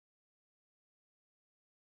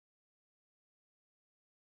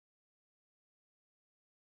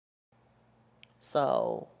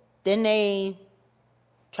So then they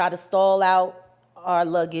tried to stall out our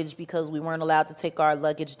luggage because we weren't allowed to take our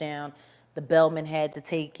luggage down. The bellman had to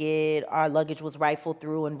take it. Our luggage was rifled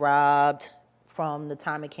through and robbed from the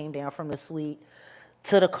time it came down from the suite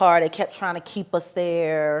to the car. They kept trying to keep us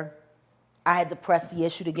there. I had to press the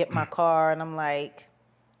issue to get my car, and I'm like,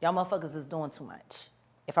 y'all motherfuckers is doing too much.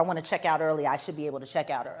 If I want to check out early, I should be able to check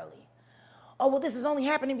out early. Oh, well, this is only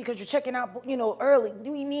happening because you're checking out, early. What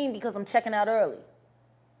do you mean because I'm checking out early?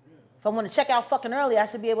 If I want to check out fucking early, I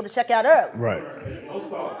should be able to check out early. Right.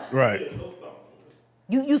 Right.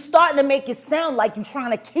 You starting to make it sound like you're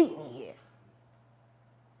trying to keep me here.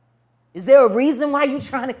 Is there a reason why you're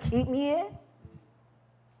trying to keep me here?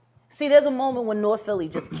 See, there's a moment when North Philly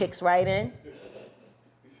just kicks right in.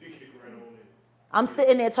 I'm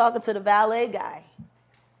sitting there talking to the valet guy.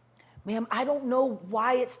 Ma'am, I don't know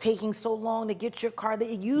why it's taking so long to get your car.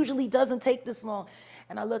 It usually doesn't take this long.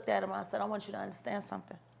 And I looked at him and I said, I want you to understand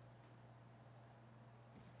something.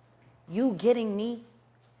 You getting me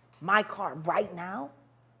my car right now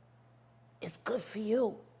is good for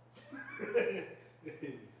you.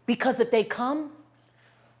 Because if they come,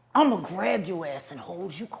 I'm gonna grab your ass and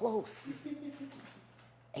hold you close.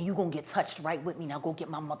 And you gonna get touched right with me. Now go get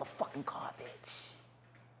my motherfucking car, bitch.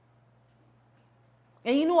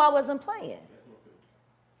 And you knew I wasn't playing.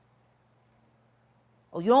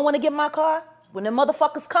 Oh, you don't wanna get my car? When the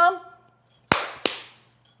motherfuckers come,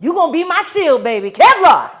 you gonna be my shield, baby.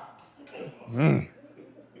 Kevlar.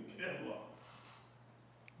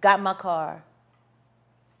 Got my car.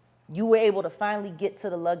 You were able to finally get to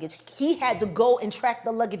the luggage. He had to go and track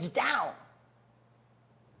the luggage down.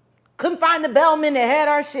 Couldn't find the bellman that had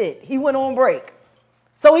our shit. He went on break.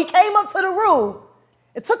 So he came up to the room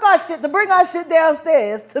and took our shit to bring our shit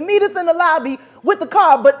downstairs to meet us in the lobby with the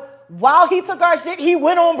car. But while he took our shit, he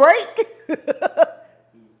went on break.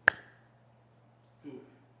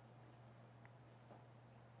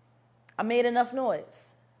 I made enough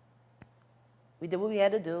noise. We did what we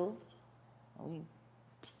had to do. We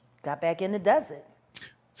got back in the desert.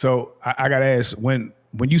 So I gotta ask, when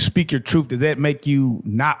you speak your truth, does that make you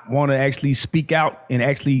not want to actually speak out and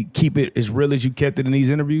actually keep it as real as you kept it in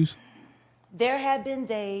these interviews? There have been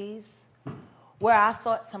days where I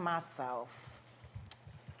thought to myself,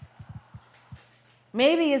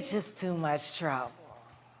 maybe it's just too much trouble.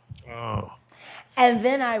 Oh. And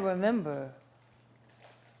then I remember,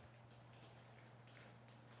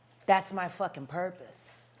 that's my fucking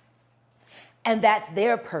purpose. And that's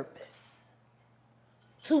their purpose.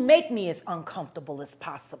 To make me as uncomfortable as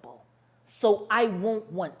possible. So I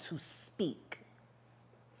won't want to speak.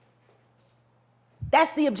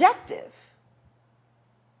 That's the objective.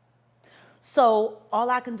 So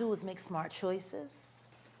all I can do is make smart choices.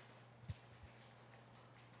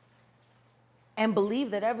 And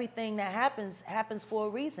believe that everything that happens, happens for a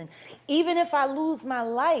reason. Even if I lose my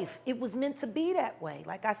life, it was meant to be that way.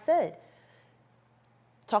 Like I said,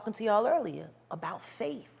 talking to y'all earlier about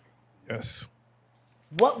faith. Yes.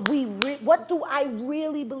 What do I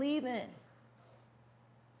really believe in?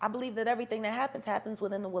 I believe that everything that happens, happens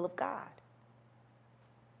within the will of God.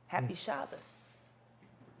 Happy Shabbos.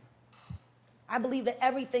 I believe that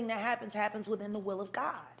everything that happens, happens within the will of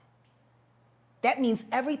God. That means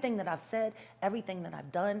everything that I've said, everything that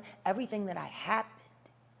I've done, everything that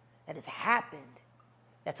has happened,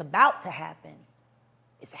 that's about to happen,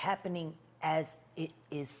 is happening as it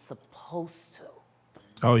is supposed to.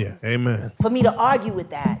 Oh yeah, amen. For me to argue with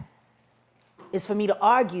that is for me to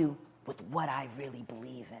argue with what I really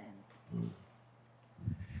believe in.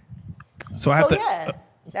 So I have to. Yeah,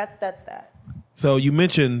 that's that. So you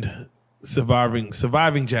mentioned surviving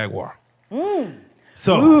Jaguar.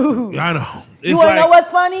 So I know. It's You wanna know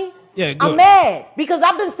what's funny? Yeah, go I'm ahead. mad because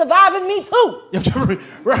I've been surviving me too.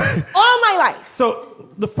 Right. All my life. So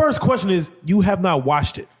the first question is, you have not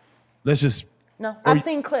watched it. Let's just. No, I've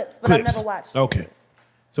seen clips, but I've never watched. Okay.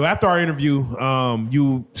 So after our interview,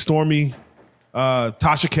 you, Stormy,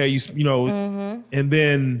 Tasha K, and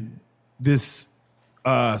then this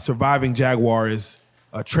Surviving Jaguar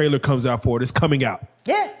trailer comes out for it. It's coming out.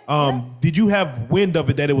 Yeah. Did you have wind of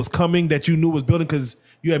it that it was coming, that you knew was building? Because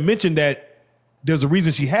you had mentioned that there's a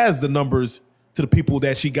reason she has the numbers to the people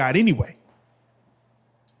that she got anyway.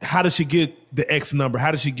 How did she get the X number?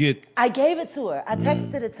 How did she get? I gave it to her. I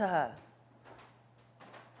texted it to her.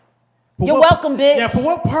 You're welcome, bitch. Yeah, for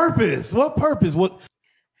what purpose? What purpose? What?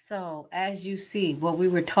 So, as you see, what we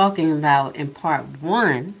were talking about in part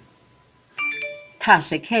one,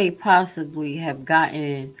 Tasha K possibly have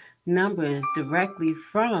gotten numbers directly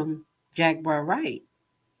from Jaguar WRIGHT.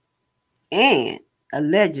 And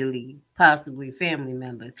allegedly, possibly family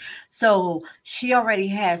members. So she already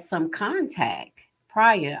has some contact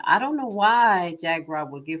prior. I don't know why Jaguar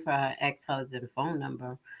would give her ex-husband phone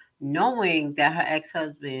number, knowing that her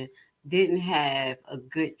ex-husband didn't have a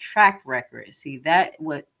good track record. See, that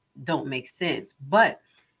what don't make sense. But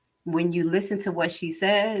when you listen to what she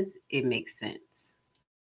says, it makes sense.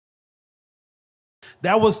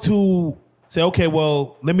 That was to say, okay,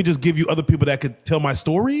 well, let me just give you other people that could tell my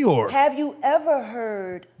story, or Have you ever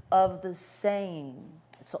heard of the saying?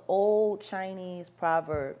 It's an old Chinese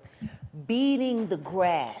proverb, beating the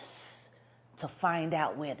grass to find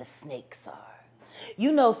out where the snakes are.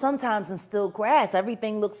 You know, sometimes in still grass,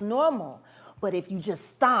 everything looks normal. But if you just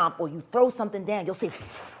stomp or you throw something down, you'll see,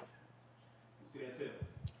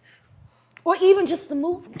 or even just the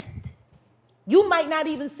movement. You might not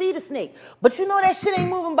even see the snake, but you know that shit ain't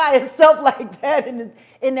moving by itself like that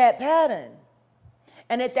in that pattern.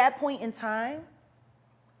 And at that point in time,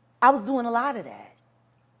 I was doing a lot of that.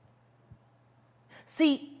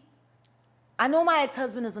 See, I know my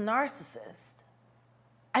ex-husband is a narcissist.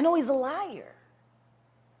 I know he's a liar.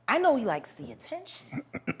 I know he likes the attention.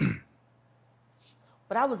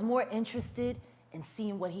 But I was more interested in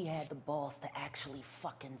seeing what he had the balls to actually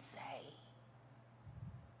fucking say.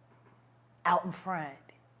 Out in front.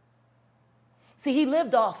 See, he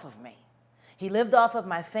lived off of me. He lived off of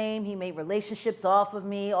my fame. He made relationships off of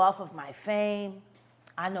me, off of my fame.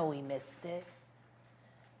 I know he missed it.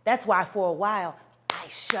 That's why for a while, I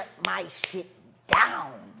shut my shit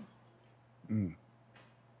down.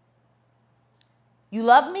 You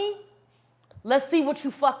love me? Let's see what you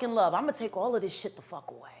fucking love. I'm gonna take all of this shit the fuck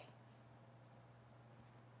away.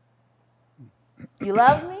 You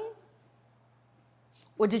love me?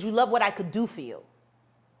 Or did you love what I could do for you?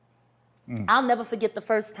 I'll never forget the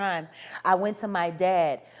first time I went to my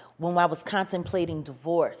dad when I was contemplating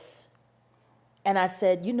divorce. And I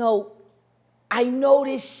said, you know, I know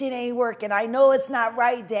this shit ain't working. I know it's not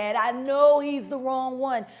right, Dad. I know he's the wrong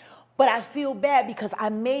one. But I feel bad because I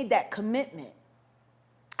made that commitment.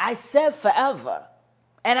 I said forever.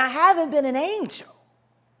 And I haven't been an angel.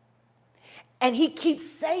 And he keeps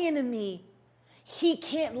saying to me, he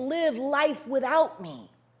can't live life without me.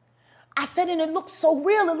 I said, and it looks so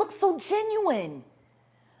real. It looks so genuine.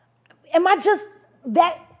 Am I just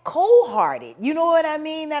that cold-hearted? You know what I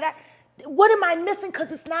mean? What am I missing?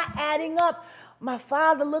 Because it's not adding up. My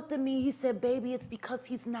father looked at me. He said, baby, it's because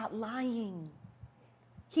he's not lying.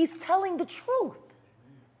 He's telling the truth.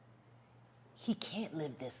 He can't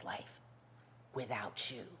live this life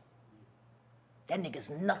without you. That nigga's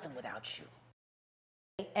nothing without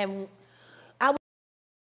you. And I was.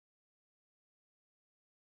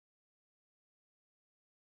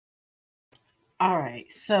 All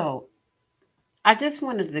right, so I just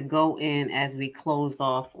wanted to go in as we close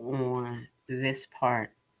off on this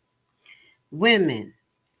part. Women,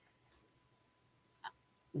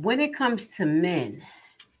 when it comes to men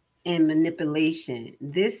and manipulation,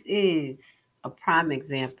 this is a prime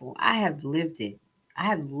example. I have lived it. I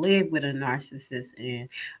have lived with a narcissist and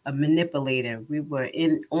a manipulator. We were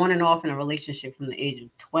on and off in a relationship from the age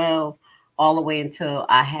of 12 all the way until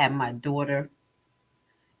I had my daughter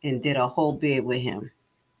and did a whole bid with him.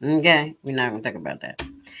 Okay, we're not going to talk about that.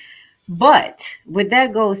 But what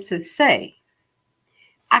that goes to say,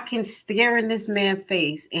 I can stare in this man's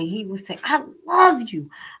face and he will say, I love you.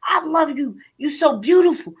 I love you. You're so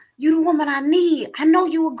beautiful. You the woman I need. I know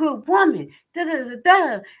you a good woman. Da, da, da,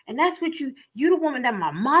 da. And that's what you the woman that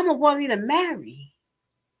my mama wanted me to marry.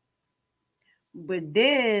 But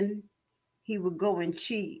then he would go and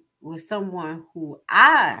cheat with someone who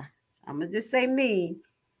I'm going to just say me,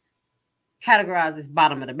 categorize as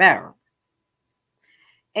bottom of the barrel.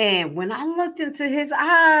 And when I looked into his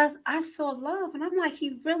eyes, I saw love. And I'm like,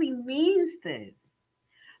 he really means this.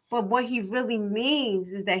 But what he really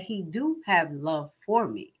means is that he do have love for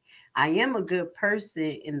me. I am a good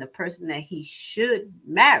person and the person that he should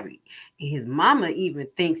marry. And his mama even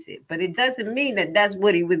thinks it. But it doesn't mean that that's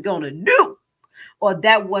what he was going to do. Or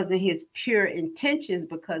that wasn't his pure intentions,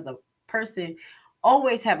 because a person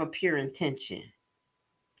always have a pure intention.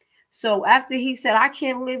 So after he said, I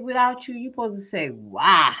can't live without you, you're supposed to say,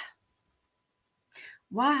 why?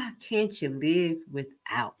 Why can't you live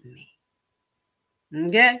without me?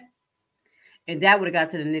 Okay? And that would have got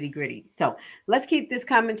to the nitty gritty. So let's keep this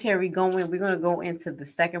commentary going. We're going to go into the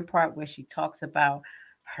second part where she talks about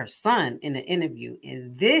her son in the interview.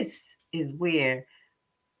 And this is where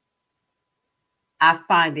I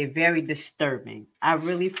find it very disturbing. I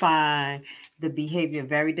really find the behavior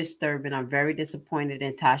very disturbing. I'm very disappointed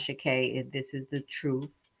in Tasha K, if this is the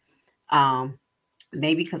truth.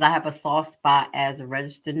 Maybe because I have a soft spot as a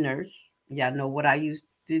registered nurse. Y'all know what I used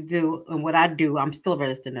to do and what I do. I'm still a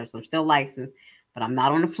registered nurse. I'm still licensed, but I'm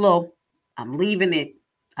not on the floor. I'm leaving it.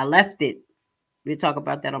 I left it. We'll talk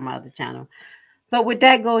about that on my other channel. But what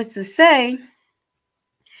that goes to say,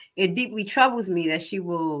 it deeply troubles me that she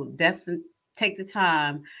will definitely take the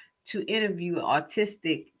time to interview an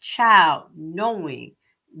autistic child, knowing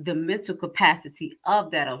the mental capacity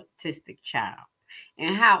of that autistic child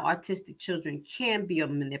and how autistic children can be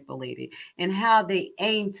manipulated and how they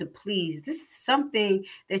aim to please. This is something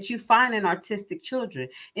that you find in autistic children.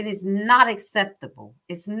 It is not acceptable.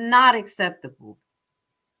 It's not acceptable.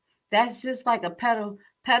 That's just like a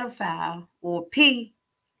pedophile or P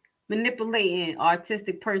manipulating an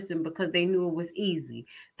artistic person because they knew it was easy.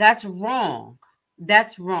 That's wrong.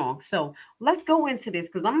 That's wrong. So let's go into this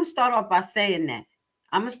because I'm going to start off by saying that.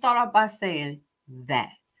 I'm going to start off by saying that.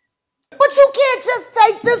 But you can't just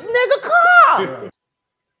take this nigga car.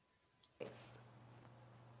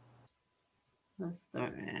 Let's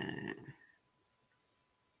start.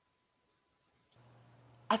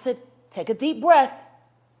 I said, take a deep breath.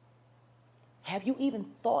 Have you even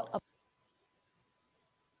thought of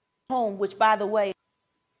home, which by the way,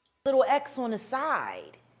 little X on the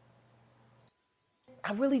side.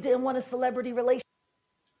 I really didn't want a celebrity relationship.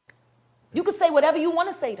 You can say whatever you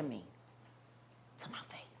want to say to me, to my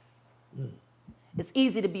face. It's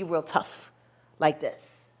easy to be real tough like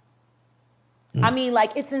this. I mean,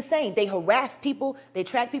 like, it's insane. They harass people, they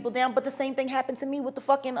track people down, but the same thing happened to me with the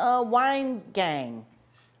fucking wine gang,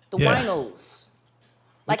 the winos.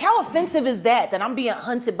 Like, how offensive is that I'm being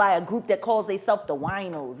hunted by a group that calls themselves the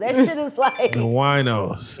winos? That shit is like... The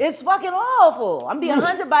winos. It's fucking awful. I'm being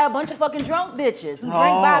hunted by a bunch of fucking drunk bitches who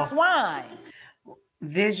drink box wine.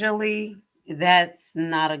 Visually, that's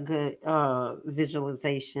not a good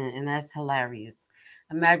visualization, and that's hilarious.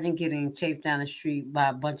 Imagine getting chased down the street by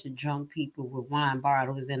a bunch of drunk people with wine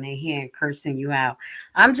bottles in their hand cursing you out.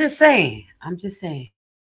 I'm just saying.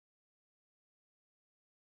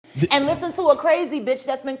 And listen to a crazy bitch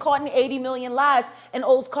that's been caught in 80 million lies and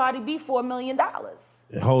owes Cardi B $4 million.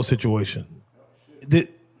 The whole situation.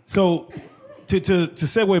 So to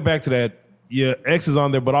segue back to that, your ex is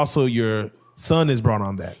on there, but also your son is brought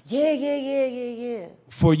on that. Yeah.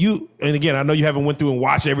 For you, and again, I know you haven't went through and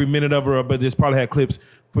watched every minute of her, but there's probably had clips.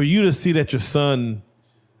 For you to see that your son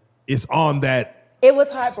is on that. It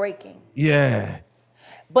was heartbreaking. Yeah.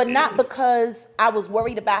 But not because I was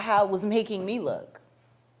worried about how it was making me look.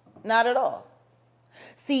 Not at all.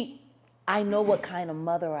 See, I know what kind of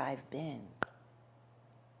mother I've been.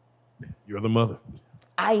 You're the mother.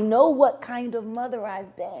 I know what kind of mother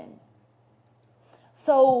I've been.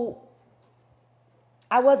 So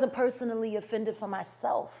I wasn't personally offended for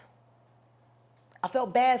myself. I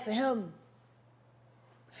felt bad for him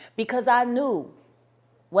because I knew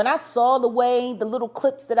when I saw the little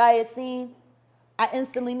clips that I had seen, I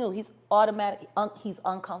instantly knew he's he's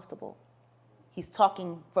uncomfortable. He's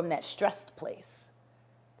talking from that stressed place.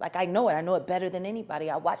 Like, I know it better than anybody.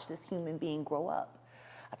 I watched this human being grow up.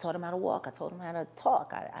 I taught him how to walk. I taught him how to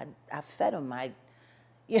talk. I fed him. I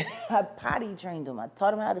potty trained him. I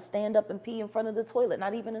taught him how to stand up and pee in front of the toilet.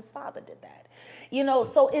 Not even his father did that.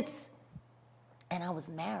 So and I was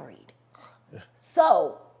married.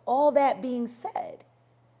 So all that being said,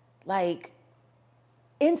 like,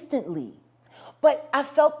 instantly. But I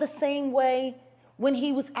felt the same way when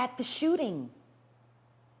he was at the shooting.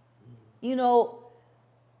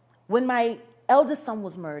 When my eldest son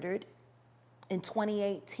was murdered in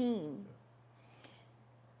 2018,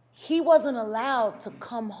 he wasn't allowed to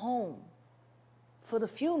come home for the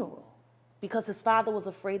funeral because his father was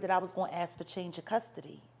afraid that I was going to ask for change of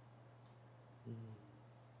custody.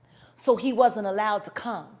 So he wasn't allowed to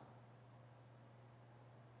come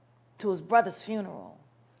to his brother's funeral.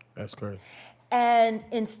 That's great. And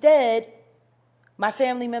instead, my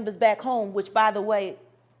family members back home, which, by the way,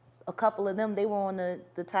 a couple of them, they were on the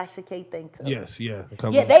TASHA K thing too. Yes, yeah.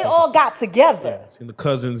 They all got together. Yeah, seen the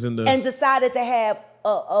cousins and decided to have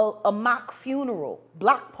a mock funeral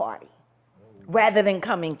block party rather than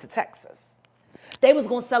coming to Texas. They was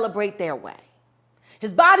gonna celebrate their way.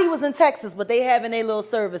 His body was in Texas, but they having a little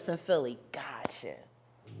service in Philly. Gotcha.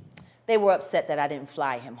 They were upset that I didn't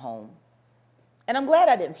fly him home. And I'm glad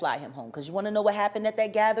I didn't fly him home, because you want to know what happened at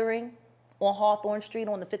that gathering on Hawthorne Street,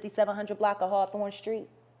 on the 5700 block of Hawthorne Street?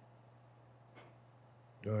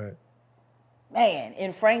 Go ahead. Man,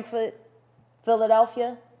 in Frankfurt,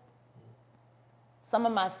 Philadelphia, some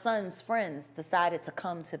of my son's friends decided to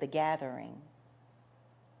come to the gathering.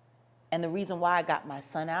 And the reason why I got my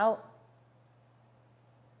son out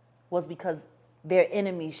was because their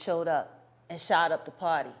enemies showed up and shot up the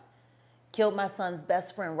party. Killed my son's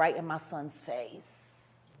best friend right in my son's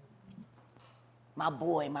face. My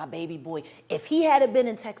boy, my baby boy. If he had been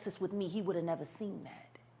in Texas with me, he would have never seen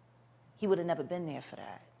that. He would have never been there for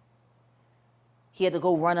that. He had to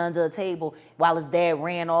go run under a table while his dad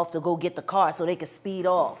ran off to go get the car so they could speed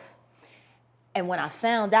off. And when I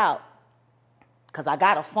found out, because I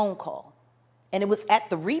got a phone call, and it was at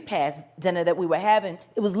the repast dinner that we were having,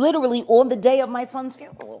 it was literally on the day of my son's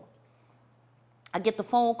funeral. I get the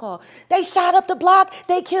phone call. They shot up the block.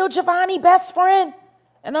 They killed Giovanni's best friend.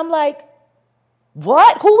 And I'm like,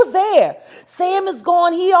 what? Who was there? Sam is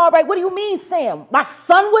gone. He all right. What do you mean, Sam? My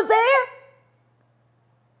son was there?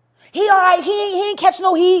 He all right. He ain't catch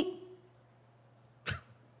no heat.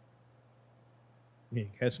 He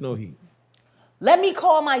ain't catch no heat. Let me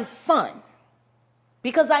call my son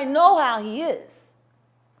because I know how he is.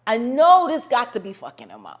 I know this got to be fucking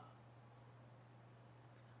him up.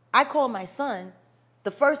 I call my son.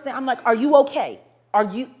 The first thing, I'm like, are you okay?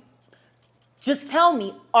 Just tell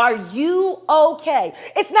me, are you okay?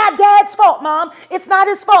 It's not Dad's fault, Mom. It's not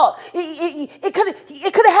his fault. It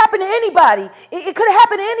could have happened to anybody. It could have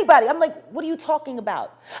happened to anybody. I'm like, what are you talking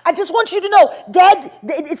about? I just want you to know, Dad,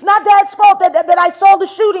 it's not Dad's fault that I saw the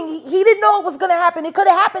shooting. He didn't know it was going to happen. It could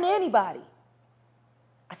have happened to anybody.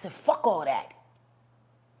 I said, fuck all that.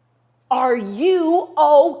 Are you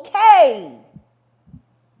okay?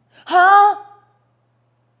 Huh?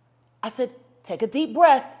 I said, take a deep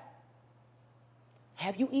breath.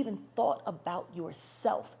 Have you even thought about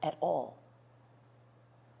yourself at all?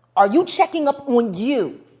 Are you checking up on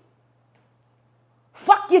you?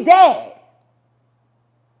 Fuck your dad.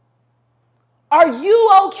 Are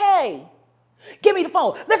you okay? Give me the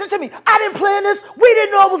phone. Listen to me. I didn't plan this. We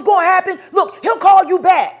didn't know it was going to happen. Look, he'll call you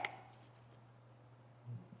back.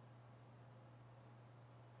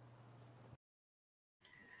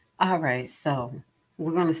 All right, so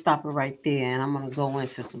we're going to stop it right there, and I'm going to go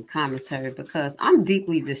into some commentary because I'm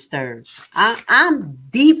deeply disturbed. I'm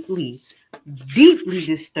deeply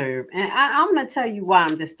disturbed, and I'm going to tell you why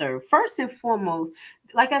I'm disturbed. First and foremost,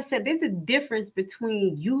 like I said, there's a difference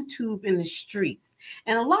between YouTube and the streets.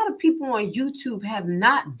 And a lot of people on YouTube have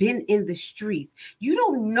not been in the streets. You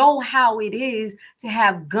don't know how it is to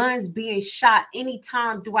have guns being shot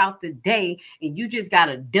anytime throughout the day, and you just got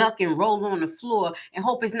to duck and roll on the floor and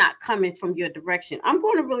hope it's not coming from your direction. I'm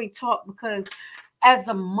going to really talk because as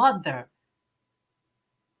a mother,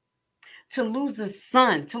 to lose a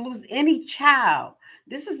son, to lose any child,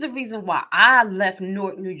 this is the reason why I left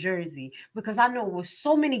Newark, New Jersey, because I know it was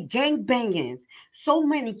so many gangbangings, so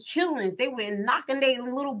many killings. They were knocking their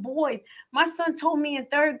little boys. My son told me in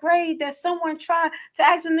 3rd grade that someone tried to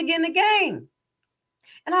ask him to get in the game.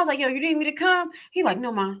 And I was like, yo, you need me to come? He like,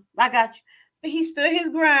 no, Mom, I got you. But he stood his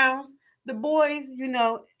grounds. The boys,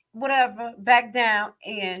 whatever, back down.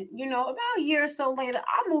 And, about a year or so later,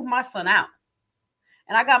 I moved my son out.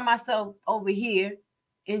 And I got myself over here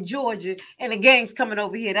in Georgia, and the gang's coming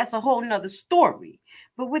over here. That's a whole nother story.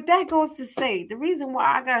 But what that goes to say, the reason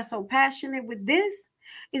why I got so passionate with this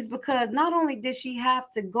is because not only did she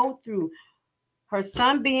have to go through her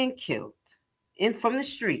son being killed from the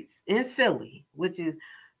streets in Philly, which is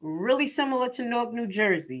really similar to Newark, New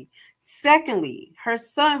Jersey. Secondly, her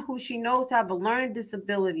son, who she knows have a learning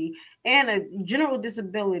disability and a general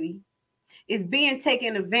disability, is being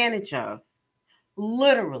taken advantage of,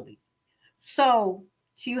 literally. So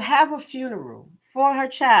she have a funeral for her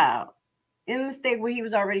child in the state where he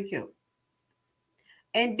was already killed.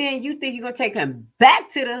 And then you think you're going to take him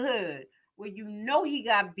back to the hood where he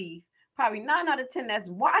got beef. Probably 9 out of 10, that's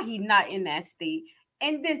why he's not in that state.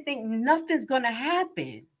 And then think nothing's going to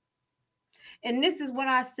happen. And this is when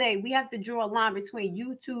I say we have to draw a line between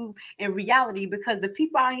YouTube and reality, because the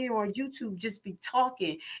people out here on YouTube just be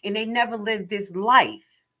talking and they never lived this life.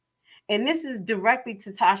 And this is directly to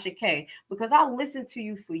Tasha K, because I listened to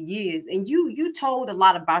you for years, and you told a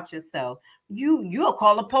lot about yourself. You'll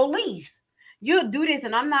call the police. You'll do this,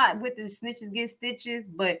 and I'm not with the snitches get stitches,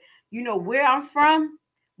 but where I'm from,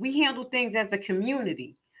 we handle things as a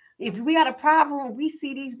community. If we got a problem, we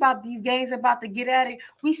see these gangs about to get at it,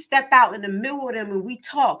 we step out in the middle of them and we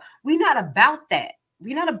talk. We're not about that.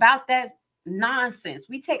 We're not about that nonsense.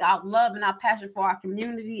 We take our love and our passion for our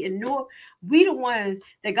community and Newark. We the ones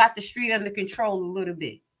that got the street under control a little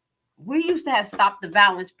bit. We used to have Stop the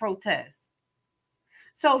Violence protests.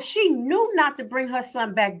 So she knew not to bring her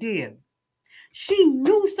son back there. She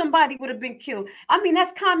knew somebody would have been killed. I mean,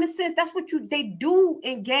 that's common sense. That's what they do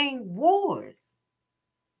in gang wars,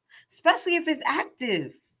 especially if it's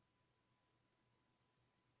active.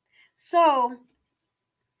 So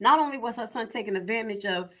not only was her son taken advantage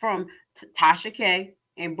of from Tasha K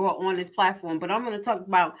and brought on this platform, but I'm going to talk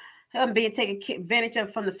about him being taken advantage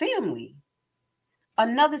of from the family.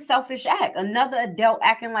 Another selfish act, another adult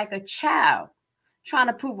acting like a child, trying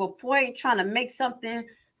to prove a point, trying to make something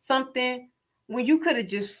when you could have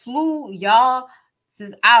just flew y'all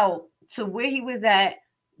out to where he was at,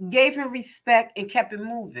 gave him respect, and kept it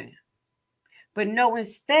moving. But no,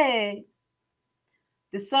 instead,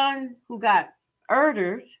 the son who got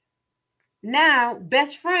murdered, now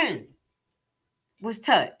best friend, was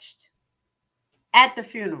touched at the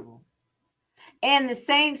funeral. And the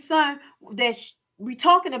same son that we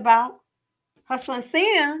talking about, her son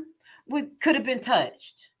Sam, could have been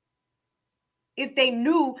touched if they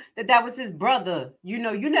knew that that was his brother. You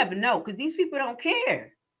know, you never know, because these people don't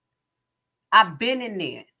care. I've been in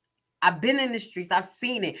there. I've been in the streets. I've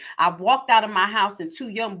seen it. I walked out of my house and two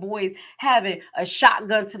young boys having a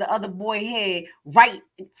shotgun to the other boy head right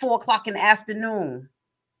at 4 o'clock in the afternoon.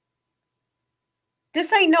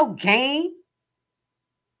 This ain't no game.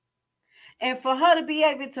 And for her to be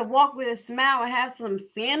able to walk with a smile and have some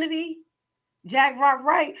sanity, Jaguar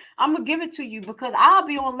Wright, I'm going to give it to you, because I'll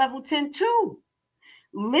be on level 10 too.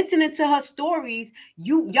 Listening to her stories,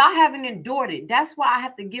 y'all haven't endured it. That's why I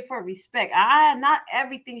have to give her respect. Not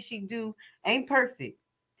everything she do ain't perfect.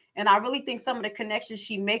 And I really think some of the connections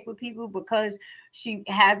she make with people, because she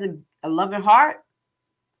has a loving heart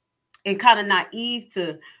and kind of naive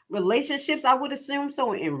to relationships, I would assume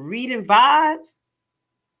so, and reading vibes.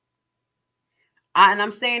 And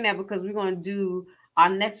I'm saying that because we're going to do our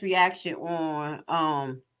next reaction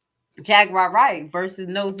on Jaguar Wright versus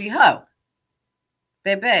Nosy Ho.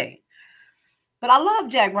 Bebe. But I love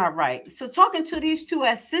Jaguar Wright. So talking to these two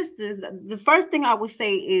as sisters, the first thing I would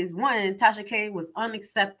say is, one, Tasha K was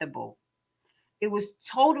unacceptable. It was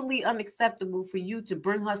totally unacceptable for you to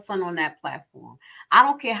bring her son on that platform. I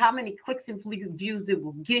don't care how many clicks and views it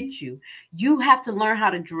will get you. You have to learn how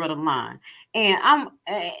to draw the line. And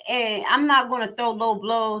I'm not going to throw low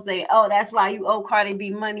blows, say, oh, that's why you owe Cardi B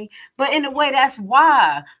money. But in a way, that's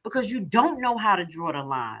why, because you don't know how to draw the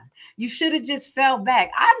line. You should have just fell back.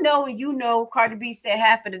 I know, and you know, Cardi B said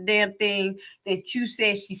half of the damn thing that you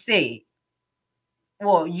said she said.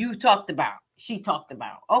 Well, you talked about. She talked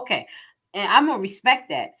about. Okay. And I'm going to respect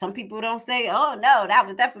that. Some people don't say, oh, no, that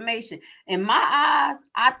was defamation. In my eyes,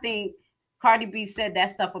 I think Cardi B said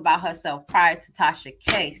that stuff about herself prior to Tasha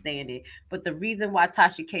K saying it. But the reason why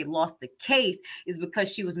Tasha K lost the case is because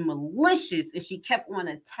she was malicious and she kept on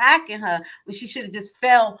attacking her when she should have just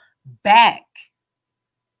fell back.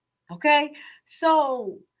 Okay?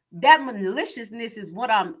 So that maliciousness is what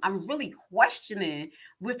I'm really questioning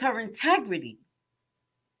with her integrity.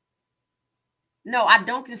 No, I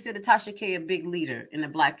don't consider Tasha K a big leader in the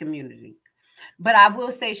Black community, but I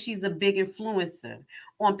will say she's a big influencer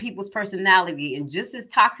on people's personality. And just as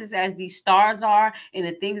toxic as these stars are and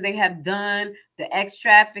the things they have done, the ex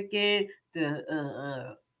trafficking,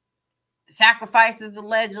 the sacrifices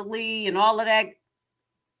allegedly, and all of that,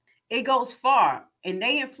 it goes far. And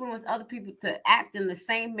they influence other people to act in the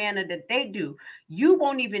same manner that they do. You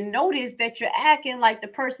won't even notice that you're acting like the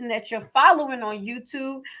person that you're following on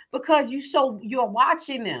YouTube, because you're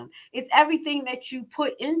watching them. It's everything that you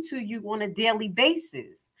put into you on a daily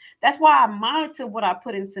basis. That's why I monitor what I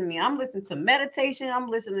put into me. I'm listening to meditation. I'm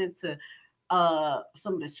listening to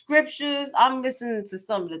some of the scriptures. I'm listening to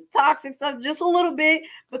some of the toxic stuff just a little bit,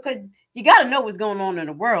 because you got to know what's going on in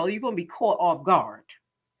the world. You're going to be caught off guard.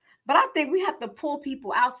 But I think we have to pull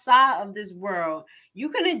people outside of this world. You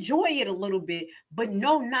can enjoy it a little bit, but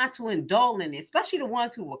know not to indulge in it, especially the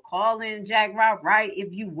ones who were calling Jaguar Wright.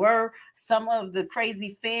 If you were some of the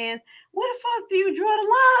crazy fans, where the fuck do you draw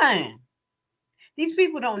the line? These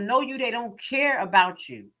people don't know you. They don't care about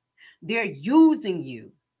you. They're using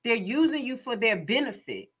you. They're using you for their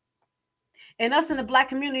benefit. And us in the Black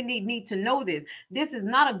community need to know this. This is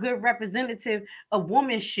not a good representative of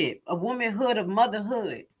womanship, of womanhood, of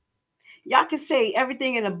motherhood. Y'all can say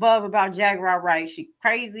everything and above about Jaguar Wright. She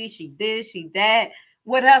crazy, she this, she that,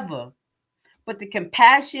 whatever. But the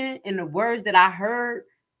compassion in the words that I heard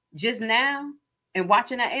just now and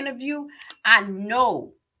watching that interview, I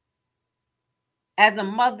know as a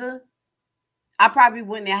mother, I probably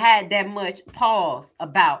wouldn't have had that much pause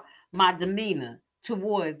about my demeanor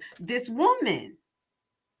towards this woman.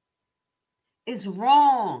 It's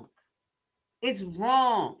wrong. It's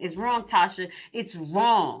wrong. It's wrong, Tasha. It's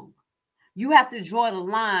wrong. You have to draw the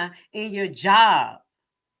line in your job.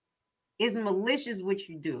 It's malicious what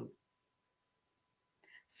you do.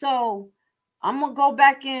 So I'm going to go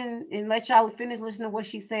back in and let y'all finish listening to what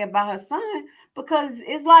she said about her son, because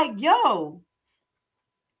it's like, yo,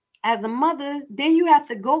 as a mother, then you have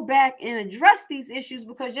to go back and address these issues,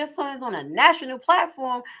 because your son is on a national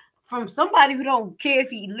platform from somebody who don't care if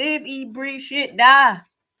he live, eat, breathe, shit, die.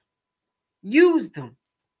 used them.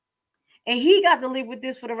 And he got to live with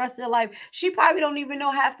this for the rest of their life. She probably don't even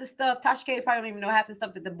know half the stuff. Tasha K probably don't even know half the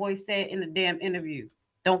stuff that the boy said in the damn interview.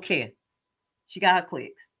 Don't care. She got her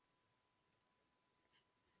clicks.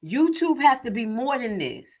 YouTube have to be more than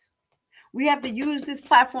this. We have to use this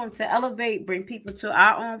platform to elevate, bring people to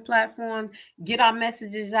our own platform, get our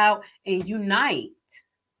messages out, and unite.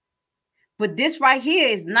 But this right here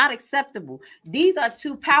is not acceptable. These are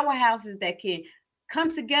two powerhouses that can come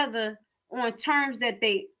together on terms that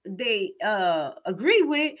they agree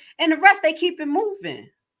with, and the rest they keep it moving.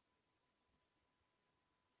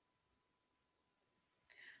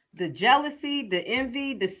 The jealousy, the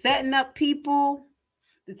envy, the setting up people,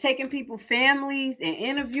 the taking people families and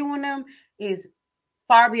interviewing them is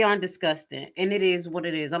far beyond disgusting. And it is what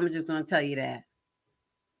it is. I'm just going to tell you that.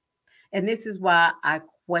 And this is why I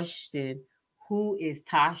question, who is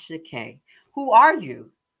Tasha K? Who are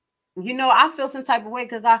you? You know, I feel some type of way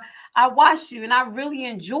because I watch you and I really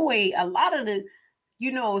enjoy a lot of the,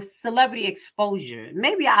 you know, celebrity exposure.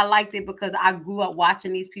 Maybe I liked it because I grew up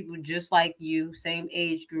watching these people just like you, same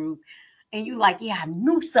age group. And you like, yeah, I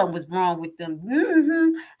knew something was wrong with them.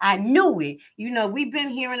 I knew it. You know, we've been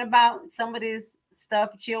hearing about some of this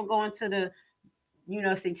stuff. She'll go into the, you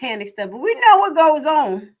know, satanic stuff, but we know what goes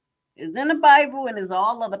on. It's in the Bible and it's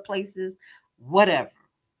all other places, whatever.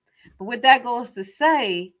 But what that goes to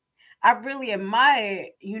say, I really admire,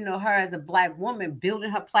 you know, her as a Black woman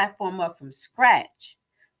building her platform up from scratch,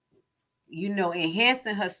 you know,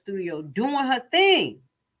 enhancing her studio, doing her thing,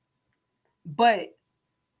 but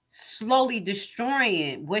slowly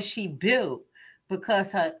destroying what she built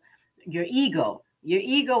because your ego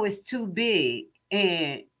is too big,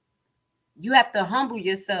 and you have to humble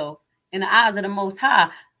yourself in the eyes of the Most High.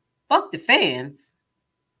 Fuck the fans,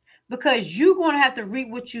 because you're going to have to reap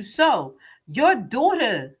what you sow. Your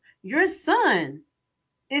daughter, your son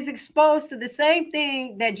is exposed to the same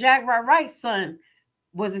thing that Jaguar Wright's son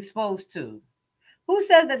was exposed to. Who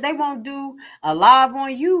says that they won't do a live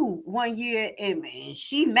on you one year and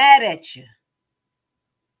she mad at you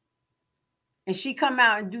and she come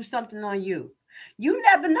out and do something on you? You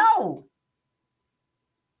never know.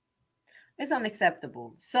 It's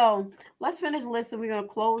unacceptable. So let's finish listening. We're going to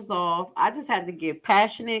close off. I just had to get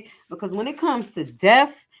passionate because when it comes to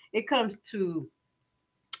death, it comes to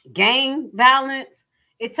gang violence,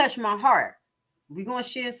 it touched my heart. We're going to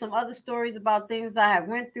share some other stories about things I have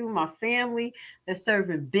went through. My family that's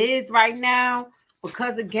serving bids right now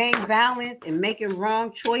because of gang violence and making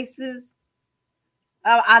wrong choices.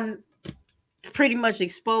 I'm pretty much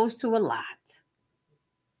exposed to a lot.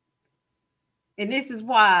 And this is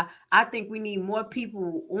why I think we need more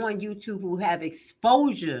people on YouTube who have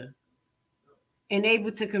exposure and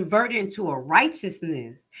able to convert it into a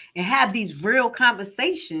righteousness and have these real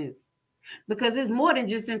conversations. Because it's more than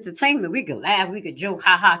just entertainment. We could laugh, we could joke,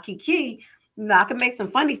 ha ha, kiki. You know, I can make some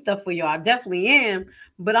funny stuff for y'all. I definitely am.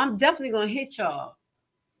 But I'm definitely going to hit y'all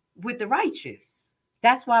with the righteous.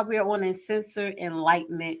 That's why we're on Uncensored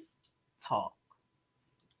Enlightenment Talk.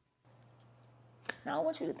 Now, I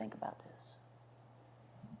want you to think about this.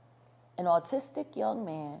 An autistic young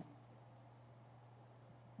man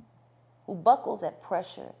who buckles at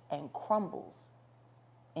pressure and crumbles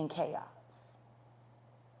in chaos.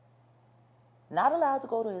 Not allowed to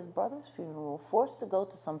go to his brother's funeral, forced to go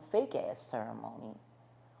to some fake ass ceremony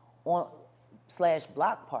 /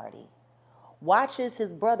 block party. Watches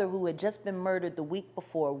his brother, who had just been murdered the week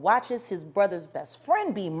before, watches his brother's best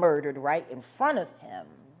friend be murdered right in front of him.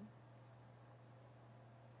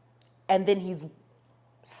 And then he's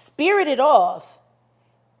spirited off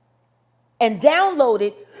and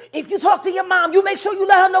downloaded, if you talk to your mom, you make sure you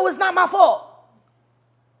let her know it's not my fault.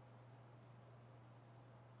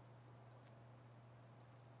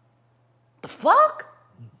 The fuck?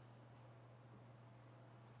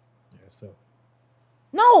 Yeah, so.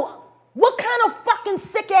 No, what kind of fucking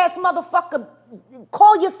sick ass motherfucker,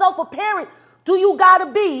 call yourself a parent, do you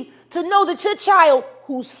gotta be to know that your child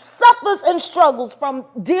who suffers and struggles from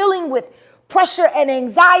dealing with pressure and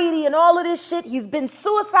anxiety and all of this shit, he's been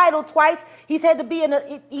suicidal twice, he's had to be in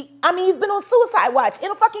he's been on suicide watch in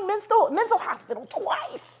a fucking mental hospital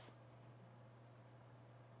twice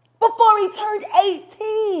before he turned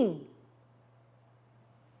 18.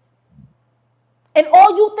 And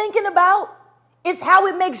all you thinking about is how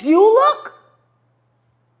it makes you look?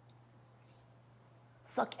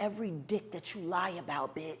 Suck every dick that you lie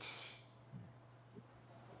about, bitch.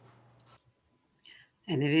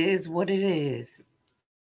 And it is what it is.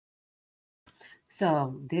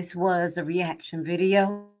 So this was a reaction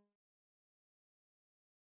video.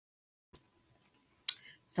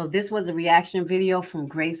 So this was a reaction video from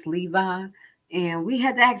Grace Levi. And we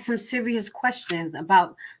had to ask some serious questions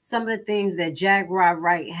about some of the things that Jaguar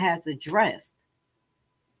Wright has addressed.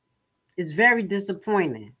 It's very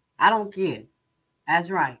disappointing. I don't care. That's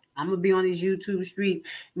right. I'm gonna be on these YouTube streets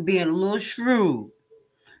being a little shrewd.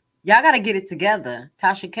 Y'all gotta get it together.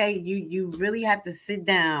 Tasha K, you really have to sit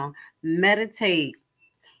down, meditate,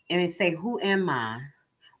 and say, who am I?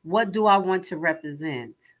 What do I want to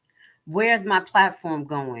represent? Where's my platform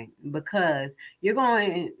going? Because you're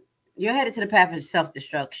headed to the path of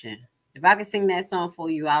self-destruction. If I can sing that song for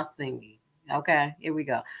you, I'll sing it. Okay, here we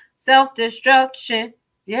go. Self-destruction.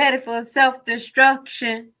 You're headed for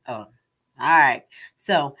self-destruction. Oh, all right.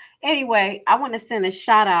 So anyway, I want to send a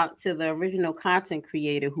shout out to the original content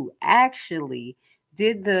creator who actually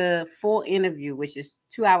did the full interview, which is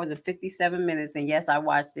 2 hours and 57 minutes. And yes, I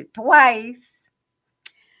watched it twice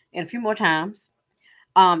and a few more times.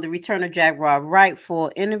 The Return of Jaguar Wright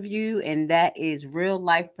for interview, and that is real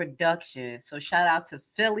life production. So shout out to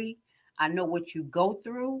Philly. I know what you go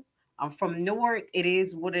through. I'm from Newark. It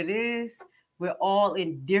is what it is. We're all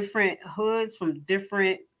in different hoods from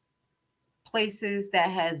different places that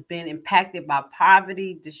has been impacted by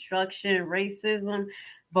poverty, destruction, racism,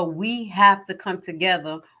 but we have to come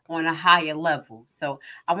together on a higher level. So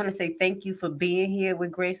I want to say thank you for being here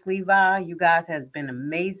with Grace Levi. You guys have been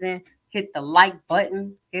amazing. Hit the like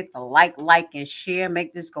button, hit the like, and share.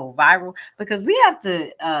 Make this go viral because we have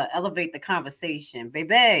to elevate the conversation,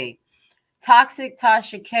 baby. Toxic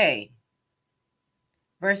Tasha K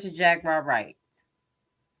versus Jaguar Wright.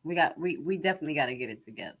 We definitely got to get it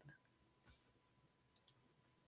together.